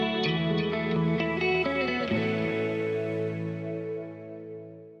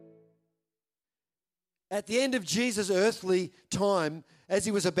at the end of Jesus' earthly time, as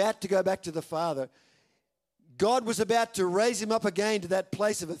he was about to go back to the Father, God was about to raise him up again to that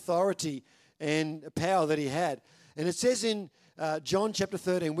place of authority and power that he had. And it says in John chapter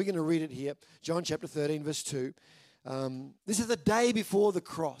 13, we're going to read it here, John chapter 13, verse 2. This is the day before the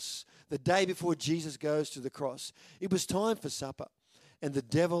cross, the day before Jesus goes to the cross. It was time for supper, and the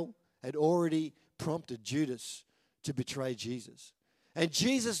devil had already prompted Judas to betray Jesus. And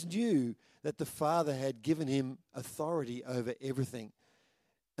Jesus knew that the Father had given him authority over everything,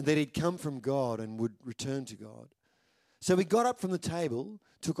 and that he'd come from God and would return to God. So he got up from the table,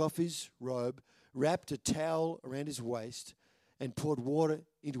 took off his robe, wrapped a towel around his waist, and poured water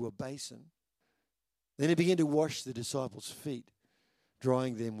into a basin. Then he began to wash the disciples' feet,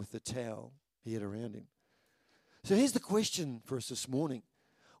 drying them with the towel he had around him. So here's the question for us this morning.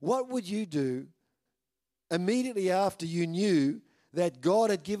 What would you do immediately after you knew that God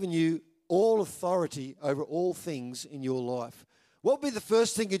had given you all authority over all things in your life? What would be the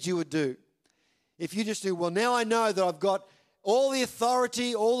first thing that you would do? If you just knew, well, now I know that I've got all the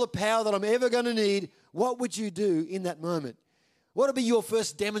authority, all the power that I'm ever going to need, what would you do in that moment? What would be your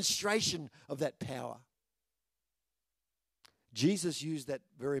first demonstration of that power? Jesus used that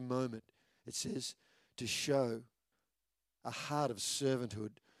very moment, it says, to show a heart of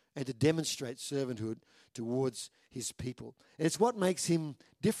servanthood and to demonstrate servanthood towards his people. And it's what makes him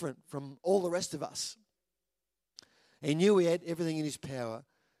different from all the rest of us. He knew he had everything in his power,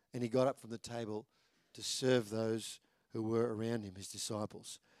 and he got up from the table to serve those who were around him, his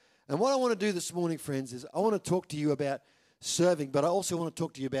disciples. And what I want to do this morning, friends, is I want to talk to you about serving, but I also want to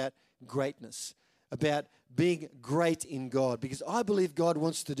talk to you about greatness, about being great in God, because I believe God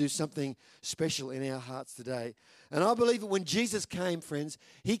wants to do something special in our hearts today. And I believe that when Jesus came, friends,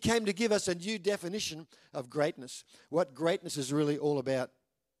 he came to give us a new definition of greatness, what greatness is really all about.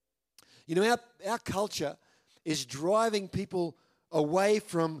 You know, our culture is driving people away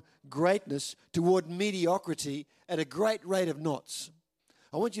from greatness toward mediocrity at a great rate of knots.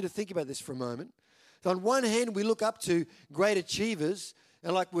 I want you to think about this for a moment. So on one hand, we look up to great achievers,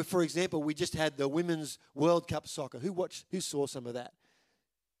 and for example, we just had the Women's World Cup soccer. Who saw some of that?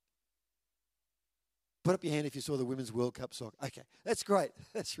 Put up your hand if you saw the Women's World Cup soccer. Okay, that's great.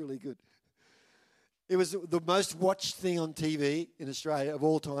 That's really good. It was the most watched thing on TV in Australia of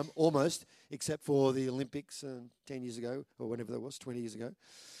all time, almost, except for the Olympics 10 years ago, or whenever that was, 20 years ago.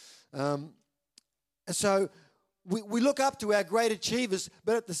 And so we look up to our great achievers,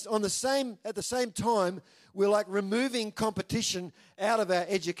 but at the same time, we're like removing competition out of our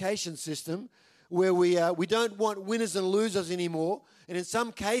education system, where we don't want winners and losers anymore. And in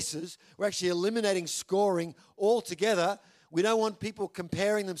some cases, we're actually eliminating scoring altogether. We don't want people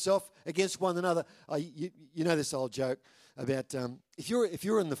comparing themselves against one another. You know this old joke about if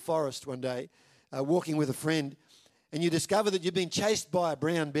you're in the forest one day walking with a friend and you discover that you've been chased by a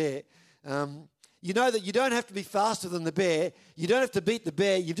brown bear, you know that you don't have to be faster than the bear. You don't have to beat the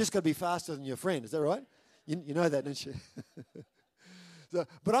bear. You've just got to be faster than your friend. Is that right? You know that, don't you?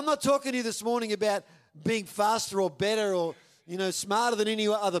 But I'm not talking to you this morning about being faster or better or smarter than any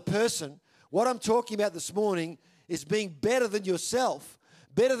other person. What I'm talking about this morning is being better than yourself,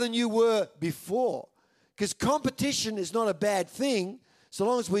 better than you were before. Because competition is not a bad thing so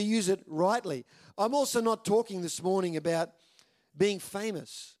long as we use it rightly. I'm also not talking this morning about being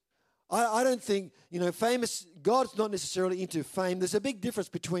famous. I don't think, famous, God's not necessarily into fame. There's a big difference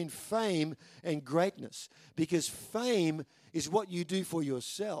between fame and greatness, because fame is what you do for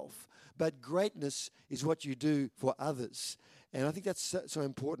yourself, but greatness is what you do for others. And I think that's so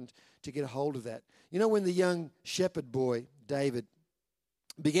important to get a hold of that. When the young shepherd boy, David,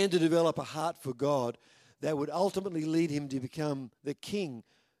 began to develop a heart for God that would ultimately lead him to become the king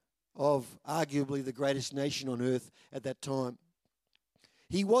of arguably the greatest nation on earth at that time,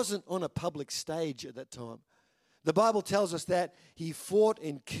 he wasn't on a public stage at that time. The Bible tells us that he fought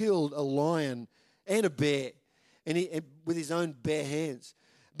and killed a lion and a bear, and with his own bare hands.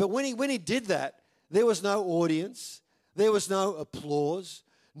 But when he did that, there was no audience, there was no applause,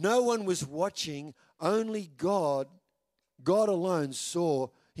 no one was watching. Only God alone saw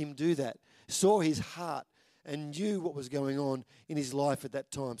him do that, saw his heart, and knew what was going on in his life at that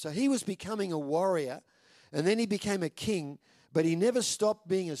time. So he was becoming a warrior, and then he became a king, but he never stopped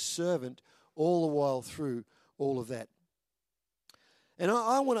being a servant all the while through all of that. And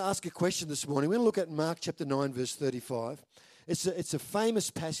I want to ask a question this morning. We're going to look at Mark chapter 9, verse 35. It's a famous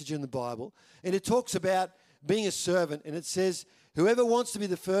passage in the Bible, and it talks about being a servant, and it says, whoever wants to be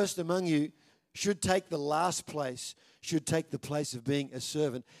the first among you should take the last place, should take the place of being a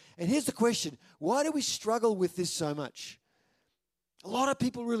servant. And here's the question: why do we struggle with this so much? A lot of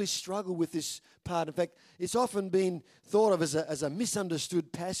people really struggle with this part. In fact, it's often been thought of as a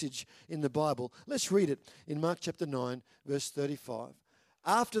misunderstood passage in the Bible. Let's read it in Mark chapter 9, verse 35.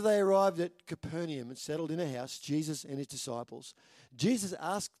 After they arrived at Capernaum and settled in a house, Jesus and his disciples, Jesus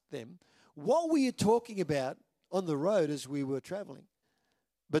asked them, "What were you talking about on the road as we were traveling?"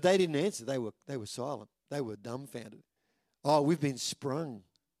 But they didn't answer. They were silent. They were dumbfounded. Oh, we've been sprung.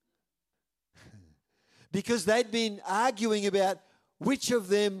 Because they'd been arguing about which of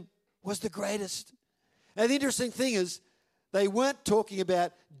them was the greatest. And the interesting thing is, they weren't talking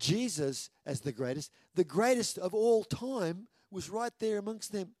about Jesus as the greatest. The greatest of all time was right there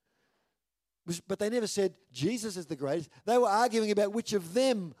amongst them. But they never said Jesus is the greatest. They were arguing about which of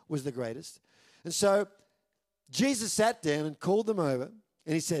them was the greatest. And so Jesus sat down and called them over,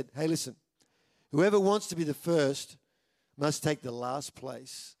 and he said, "Hey, listen, whoever wants to be the first must take the last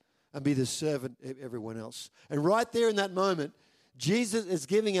place and be the servant of everyone else." And right there in that moment, Jesus is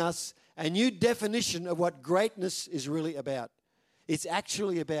giving us a new definition of what greatness is really about. It's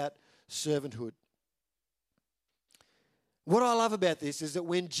actually about servanthood. What I love about this is that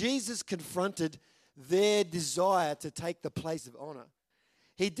when Jesus confronted their desire to take the place of honor,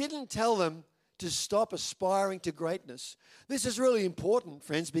 he didn't tell them to stop aspiring to greatness. This is really important,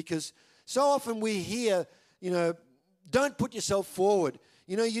 friends, because so often we hear, don't put yourself forward.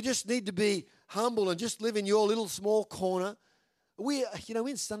 You just need to be humble and just live in your little small corner.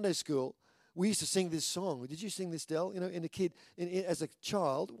 In Sunday school, we used to sing this song. Did you sing this, Del? As a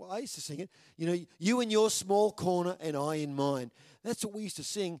child, I used to sing it. You in your small corner and I in mine. That's what we used to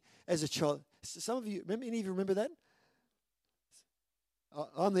sing as a child. Some of you, any of you remember that?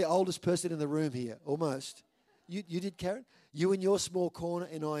 I'm the oldest person in the room here, almost. You did, Karen? You in your small corner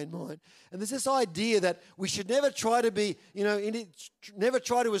and I in mine. And there's this idea that we should never try to be, never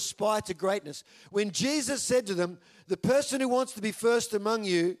try to aspire to greatness. When Jesus said to them, the person who wants to be first among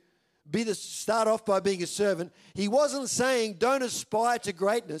you, start off by being a servant, he wasn't saying don't aspire to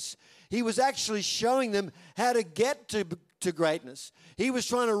greatness. He was actually showing them how to get to greatness. He was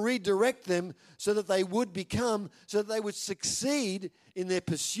trying to redirect them so that they would succeed in their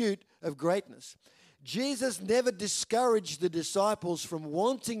pursuit of greatness. Jesus never discouraged the disciples from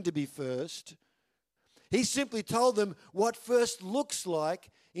wanting to be first. He simply told them what first looks like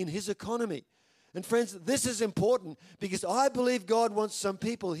in his economy. And friends, this is important because I believe God wants some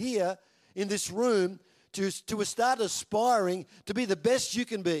people here in this room to start aspiring to be the best you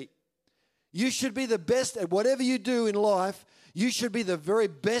can be. You should be the best at whatever you do in life. You should be the very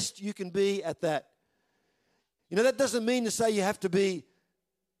best you can be at that. That doesn't mean to say you have to be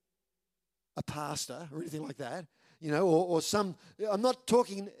a pastor or anything like that, or some, I'm not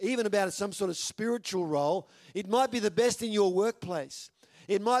talking even about some sort of spiritual role. It might be the best in your workplace.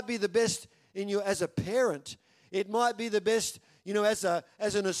 It might be the best in you as a parent. It might be the best,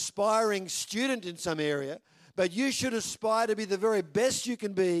 as an aspiring student in some area, but you should aspire to be the very best you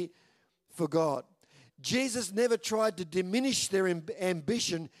can be for God. Jesus never tried to diminish their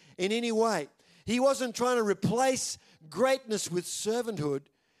ambition in any way. He wasn't trying to replace greatness with servanthood.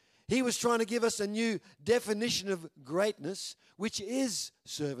 He was trying to give us a new definition of greatness, which is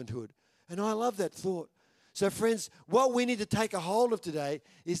servanthood. And I love that thought. So friends, what we need to take a hold of today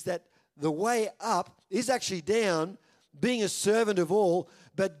is that the way up is actually down, being a servant of all,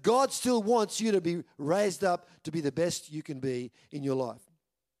 but God still wants you to be raised up to be the best you can be in your life.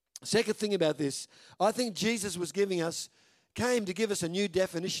 Second thing about this, I think Jesus came to give us a new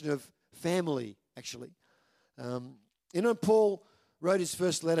definition of family, actually. Paul wrote his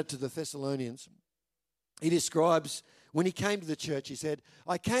first letter to the Thessalonians. He describes when he came to the church, he said,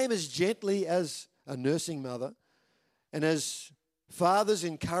 "I came as gently as a nursing mother and as fathers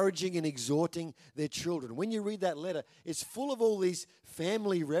encouraging and exhorting their children." When you read that letter, it's full of all these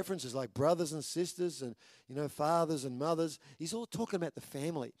family references like brothers and sisters and, fathers and mothers. He's all talking about the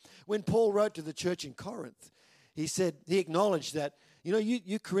family. When Paul wrote to the church in Corinth, he acknowledged that,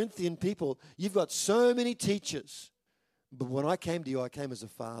 you Corinthian people, you've got so many teachers, but when I came to you, I came as a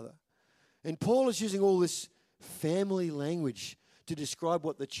father. And Paul is using all this family language to describe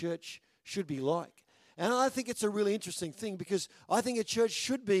what the church should be like. And I think it's a really interesting thing because I think a church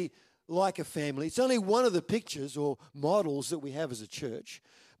should be like a family. It's only one of the pictures or models that we have as a church,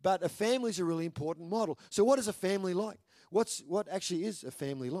 but a family is a really important model. So what is a family like? What actually is a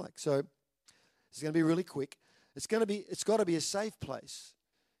family like? So it's going to be really quick. It's got to be a safe place.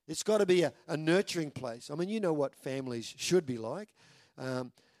 It's got to be a nurturing place. I mean, you know what families should be like,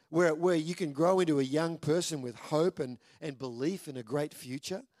 where you can grow into a young person with hope and belief in a great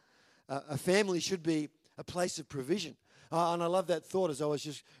future. A family should be a place of provision. And I love that thought as I was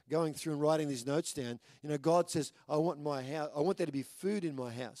just going through and writing these notes down. God says, I want my house. I want there to be food in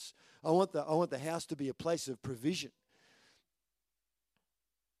my house. I want the house to be a place of provision.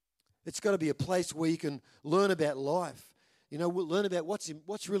 It's got to be a place where you can learn about life. We'll learn about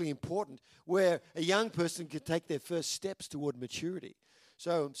what's really important, where a young person can take their first steps toward maturity.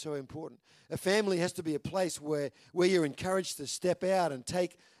 So important. A family has to be a place where you're encouraged to step out and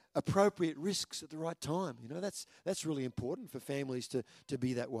take appropriate risks at the right time. That's really important for families to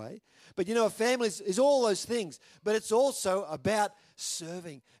be that way. But a family is all those things, but it's also about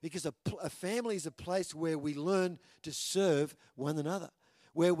serving, because a family is a place where we learn to serve one another,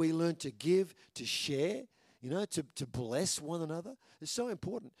 where we learn to give, to share, to bless one another. It's so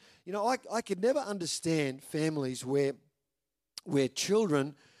important. I could never understand families where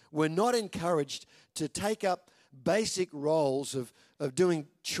children were not encouraged to take up basic roles of doing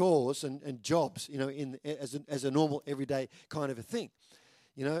chores and jobs, as a normal everyday kind of a thing,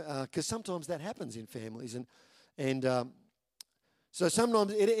 because sometimes that happens in families, and so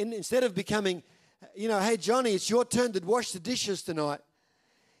sometimes instead of becoming, hey Johnny, it's your turn to wash the dishes tonight,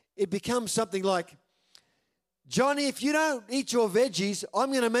 it becomes something like, Johnny, if you don't eat your veggies,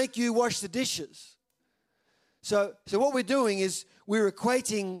 I'm going to make you wash the dishes. So what we're doing is we're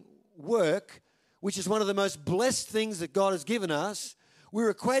equating work, which is one of the most blessed things that God has given us.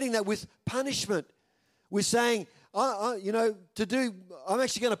 We're equating that with punishment. We're saying, I'm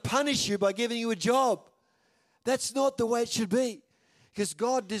actually going to punish you by giving you a job. That's not the way it should be. Because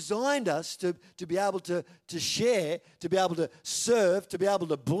God designed us to be able to share, to be able to serve, to be able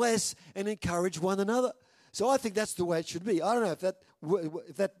to bless and encourage one another. So I think that's the way it should be. I don't know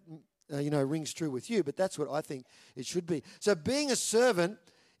if that rings true with you, but that's what I think it should be. So being a servant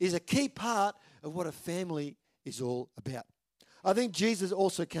is a key part of what a family is all about. I think Jesus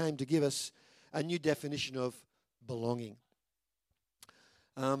also came to give us a new definition of belonging.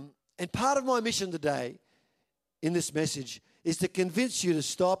 And part of my mission today in this message is to convince you to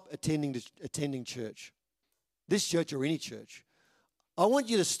stop attending church. This church or any church. I want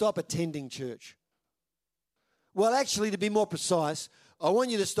you to stop attending church. Well, actually, to be more precise, I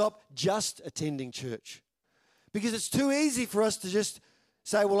want you to stop just attending church. Because it's too easy for us to just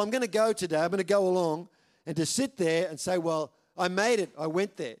say, well, I'm going to go today, I'm going to go along, and to sit there and say, well, I made it, I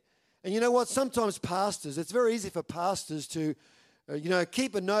went there. And you know what? Sometimes pastors, it's very easy for pastors to,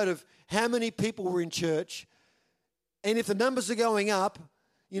 keep a note of how many people were in church. And if the numbers are going up,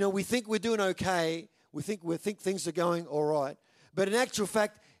 we think we're doing okay. We think things are going all right. But in actual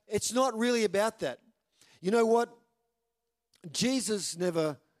fact, it's not really about that. You know what? Jesus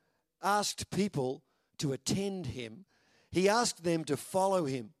never asked people to attend him. He asked them to follow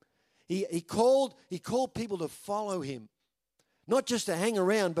him. He called people to follow him. Not just to hang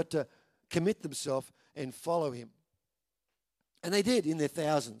around, but to commit themselves and follow him. And they did in their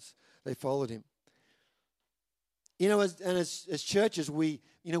thousands. They followed him. As churches, we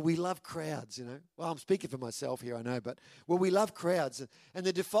love crowds, Well, I'm speaking for myself here, I know, but we love crowds. And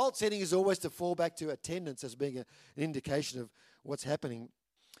the default setting is always to fall back to attendance as being an indication of what's happening.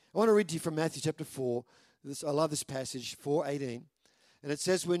 I want to read to you from Matthew chapter 4. I love this passage, 4:18. And it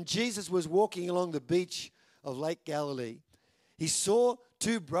says, when Jesus was walking along the beach of Lake Galilee, he saw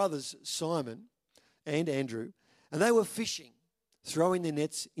two brothers, Simon and Andrew, and they were fishing, throwing their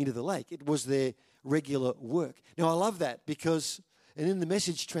nets into the lake. It was their regular work. Now, I love that because, and in the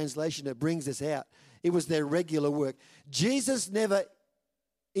Message translation, it brings this out. It was their regular work. Jesus never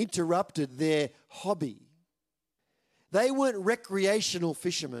interrupted their hobby. They weren't recreational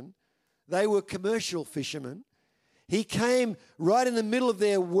fishermen. They were commercial fishermen. He came right in the middle of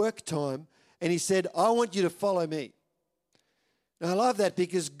their work time and he said, I want you to follow me. Now, I love that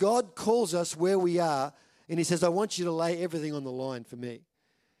because God calls us where we are and he says, I want you to lay everything on the line for me.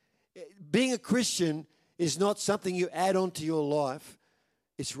 Being a Christian is not something you add on to your life.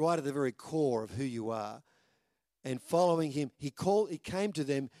 It's right at the very core of who you are. And following him, he came to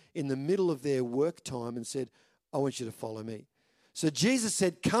them in the middle of their work time and said, I want you to follow me. So Jesus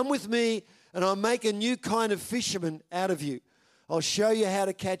said, come with me and I'll make a new kind of fisherman out of you. I'll show you how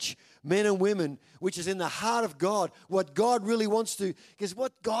to catch men and women, which is in the heart of God, what God really wants to, because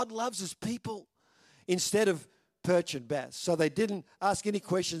what God loves is people instead of perch and bass. So they didn't ask any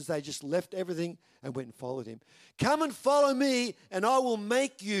questions. They just left everything and went and followed him. Come and follow me and I will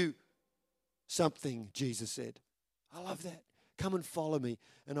make you something, Jesus said. I love that. Come and follow me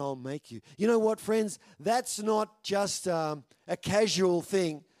and I'll make you. You know what, friends? That's not just a casual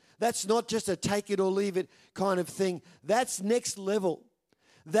thing. That's not just a take it or leave it kind of thing. That's next level.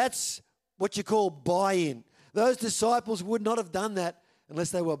 That's what you call buy-in. Those disciples would not have done that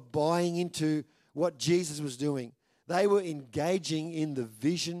unless they were buying into what Jesus was doing. They were engaging in the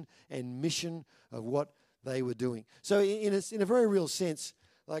vision and mission of what they were doing. So in a very real sense,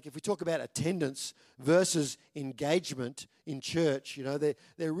 like if we talk about attendance versus engagement in church,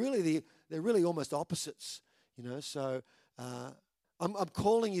 they're really almost opposites. So I'm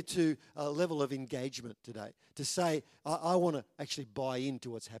calling you to a level of engagement today, to say I want to actually buy into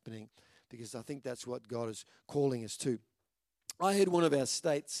what's happening, because I think that's what God is calling us to. I heard one of our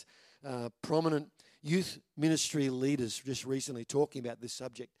state's prominent youth ministry leaders just recently talking about this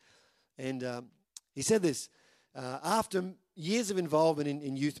subject, and he said this, after years of involvement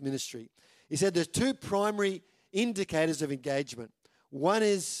in youth ministry, he said there's two primary indicators of engagement. One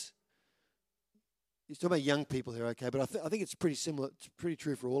is, he's talking about young people here, okay, but I think it's pretty similar, it's pretty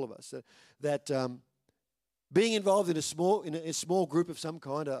true for all of us, that being involved in a small group of some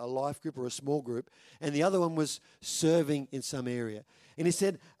kind, a life group or a small group, and the other one was serving in some area. And he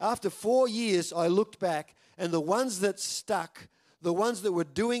said, after 4 years, I looked back, and the ones that stuck, the ones that were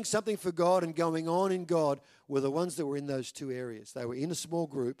doing something for God and going on in God, were the ones that were in those two areas. They were in a small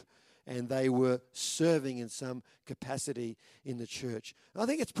group, and they were serving in some capacity in the church. And I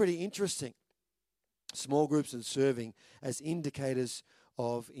think it's pretty interesting, small groups and serving as indicators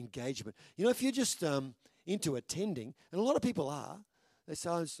of engagement. If you're just into attending, and a lot of people are, they say,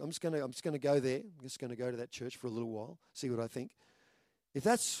 I'm just going to go there. I'm just going to go to that church for a little while, see what I think. If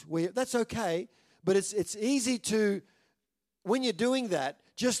that's that's okay, but it's easy to, when you're doing that,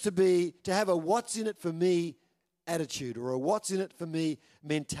 just to have a what's in it for me attitude, or a what's in it for me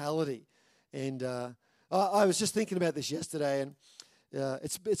mentality. And I was just thinking about this yesterday, and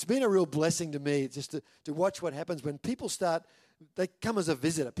it's been a real blessing to me just to watch what happens when people they come as a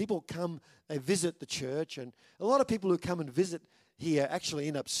visitor. People come, they visit the church, and a lot of people who come and visit here actually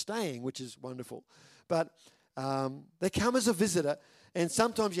end up staying, which is wonderful. But they come as a visitor, and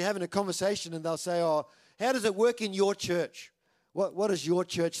sometimes you're having a conversation and they'll say, oh, how does it work in your church? What does your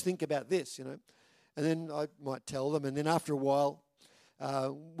church think about this, And then I might tell them, and then after a while,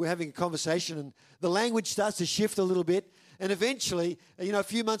 we're having a conversation, and the language starts to shift a little bit, and eventually, a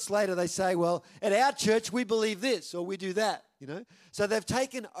few months later, they say, well, at our church, we believe this, or we do that, So they've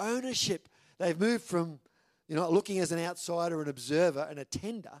taken ownership. They've moved from, looking as an outsider, an observer, an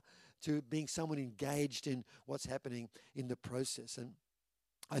attender, to being someone engaged in what's happening in the process. And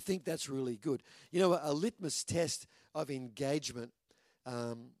I think that's really good. A litmus test of engagement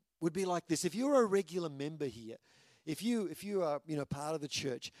would be like this. If you're a regular member here, if you are part of the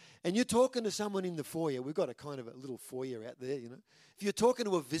church, and you're talking to someone in the foyer, we've got a kind of a little foyer out there, If you're talking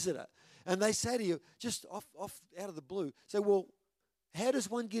to a visitor, and they say to you, just off out of the blue, say, well, how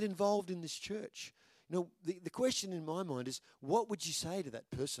does one get involved in this church? The question in my mind is, what would you say to that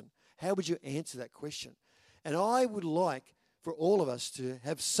person? How would you answer that question? And I would like for all of us to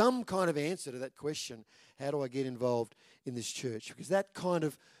have some kind of answer to that question. How do I get involved in this church? Because that kind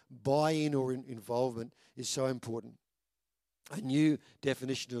of buy-in or involvement is so important. A new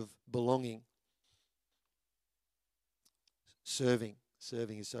definition of belonging. Serving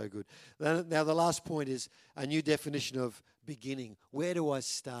is so good. Now the last point is a new definition of beginning. Where do I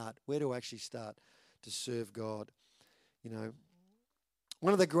start? Where do I actually start to serve God?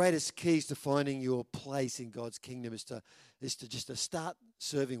 One of the greatest keys to finding your place in God's kingdom is to start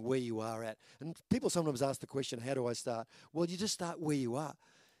serving where you are at. And people sometimes ask the question, how do I start? Well, you just start where you are.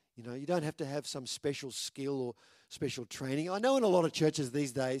 You don't have to have some special skill or special training. I know in a lot of churches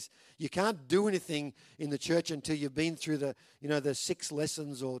these days, you can't do anything in the church until you've been through the 6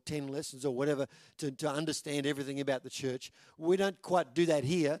 lessons or 10 lessons or whatever to understand everything about the church. We don't quite do that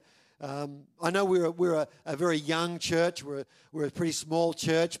here. I know we're a very young church. We're a pretty small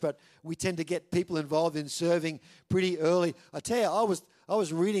church, but we tend to get people involved in serving pretty early. I tell you, I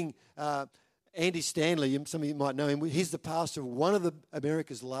was reading Andy Stanley. Some of you might know him. He's the pastor of one of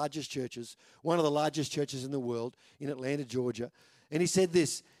America's largest churches, one of the largest churches in the world, in Atlanta, Georgia. And he said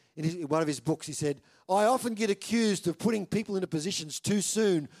this in one of his books. He said, I often get accused of putting people into positions too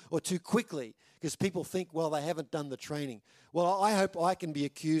soon or too quickly because people think, well, they haven't done the training. Well, I hope I can be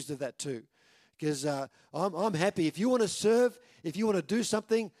accused of that too, because I'm happy. If you want to serve, if you want to do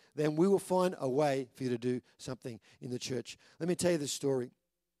something, then we will find a way for you to do something in the church. Let me tell you this story.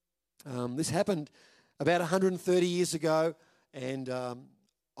 This happened about 130 years ago, and I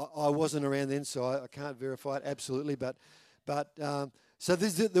wasn't around then, so I can't verify it absolutely. But so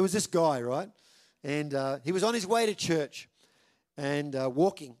there was this guy, right? And he was on his way to church and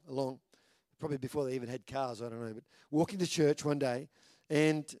walking along, probably before they even had cars, I don't know, but walking to church one day,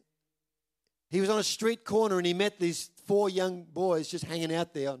 and he was on a street corner and he met these 4 young boys just hanging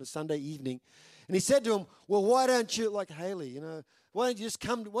out there on a Sunday evening. And he said to them, well, why don't you, like Haley, why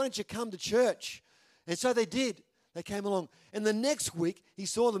don't you come to church? And so they did. They came along. And the next week, he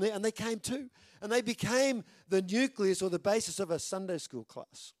saw them there, and they came too. And they became the nucleus or the basis of a Sunday school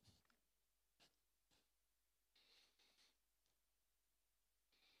class.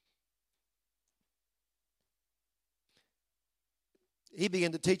 He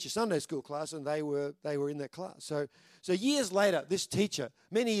began to teach a Sunday school class, and they were in that class. So years later, this teacher,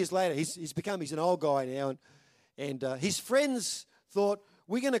 many years later, he's an old guy now, and his friends thought,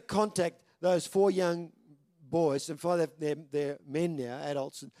 we're going to contact those 4 young boys and find out they're men now,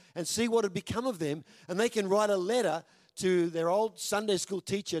 adults, and see what had become of them, and they can write a letter to their old Sunday school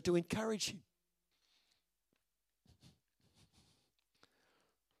teacher to encourage him.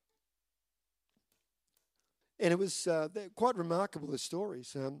 And it was quite remarkable, the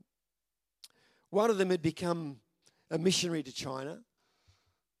stories. One of them had become a missionary to China.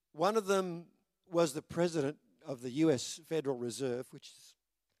 One of them was the president of the US Federal Reserve, which is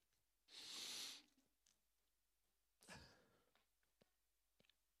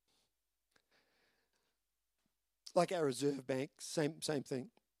like our Reserve Bank, same thing.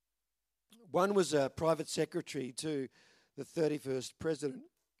 One was a private secretary to the 31st president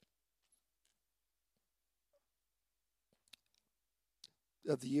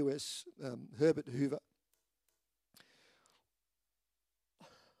of the US, Herbert Hoover.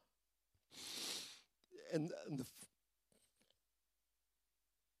 And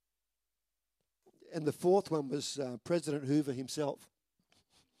the fourth one was President Hoover himself.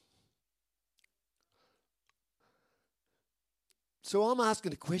 So I'm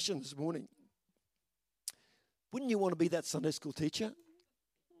asking a question this morning. Wouldn't you want to be that Sunday school teacher?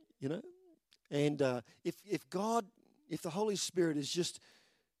 You know? And if God, if the Holy Spirit is just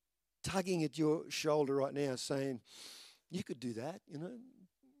tugging at your shoulder right now saying, you could do that, you know,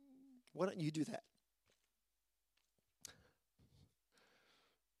 why don't you do that?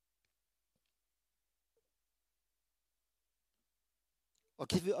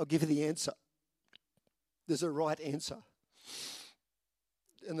 I'll give you the answer. There's a right answer.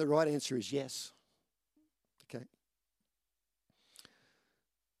 And the right answer is yes. Okay.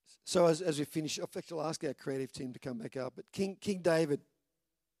 So as we finish, in fact, I'll ask our creative team to come back up. But King David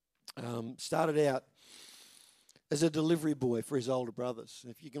started out as a delivery boy for his older brothers.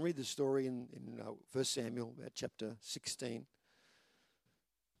 If you can read the story in 1 Samuel, about chapter 16,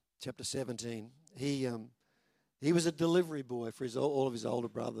 chapter 17, he was a delivery boy for all of his older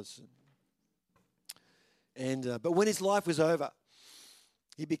brothers. But when his life was over,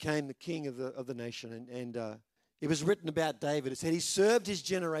 he became the king of the nation. And it was written about David. It said he served his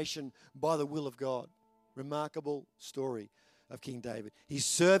generation by the will of God. Remarkable story of King David. He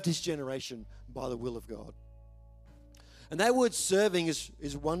served his generation by the will of God. And that word serving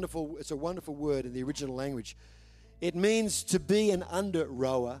is wonderful. It's a wonderful word in the original language. It means to be an under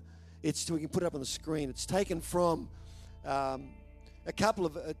rower. We can put it up on the screen. It's taken from a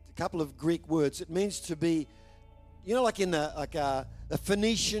couple of Greek words. It means to be, you know, like in a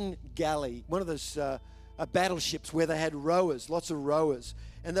Phoenician galley, one of those battleships where they had rowers, lots of rowers,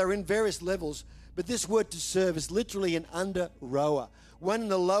 and they're in various levels. But this word to serve is literally an under rower, one in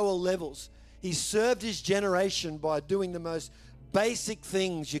the lower levels. He served his generation by doing the most basic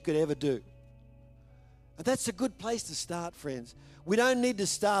things you could ever do. And that's a good place to start, friends. We don't need to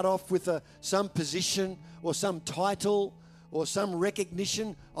start off with some position or some title or some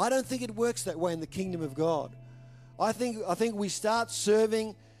recognition. I don't think it works that way in the kingdom of God. I think we start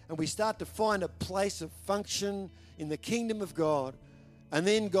serving and we start to find a place of function in the kingdom of God, and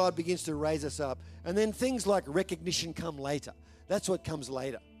then God begins to raise us up. And then things like recognition come later. That's what comes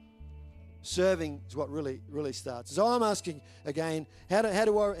later. Serving is what really starts. So I'm asking again, how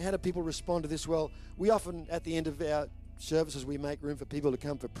do people respond to this? Well, we often at the end of our services we make room for people to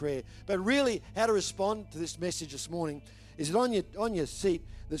come for prayer. But really, how to respond to this message this morning is that on your seat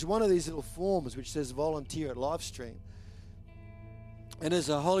there's one of these little forms which says volunteer at Lifestream, and there's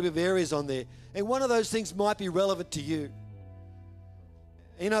a whole heap of areas on there. And one of those things might be relevant to you.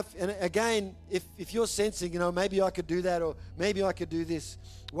 You know, and again, if you're sensing, you know, maybe I could do that or maybe I could do this,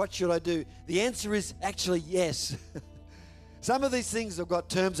 what should I do? The answer is actually yes. Some of these things have got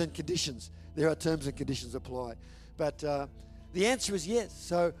terms and conditions. There are terms and conditions applied. But the answer is yes.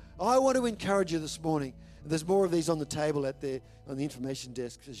 So I want to encourage you this morning. There's more of these on the table on the information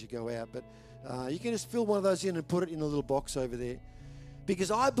desk as you go out. But you can just fill one of those in and put it in a little box over there.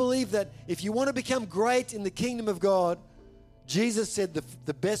 Because I believe that if you want to become great in the kingdom of God, Jesus said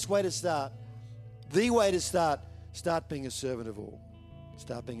the best way to start, the way to start being a servant of all.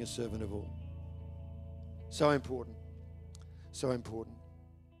 Start being a servant of all. So important. So important.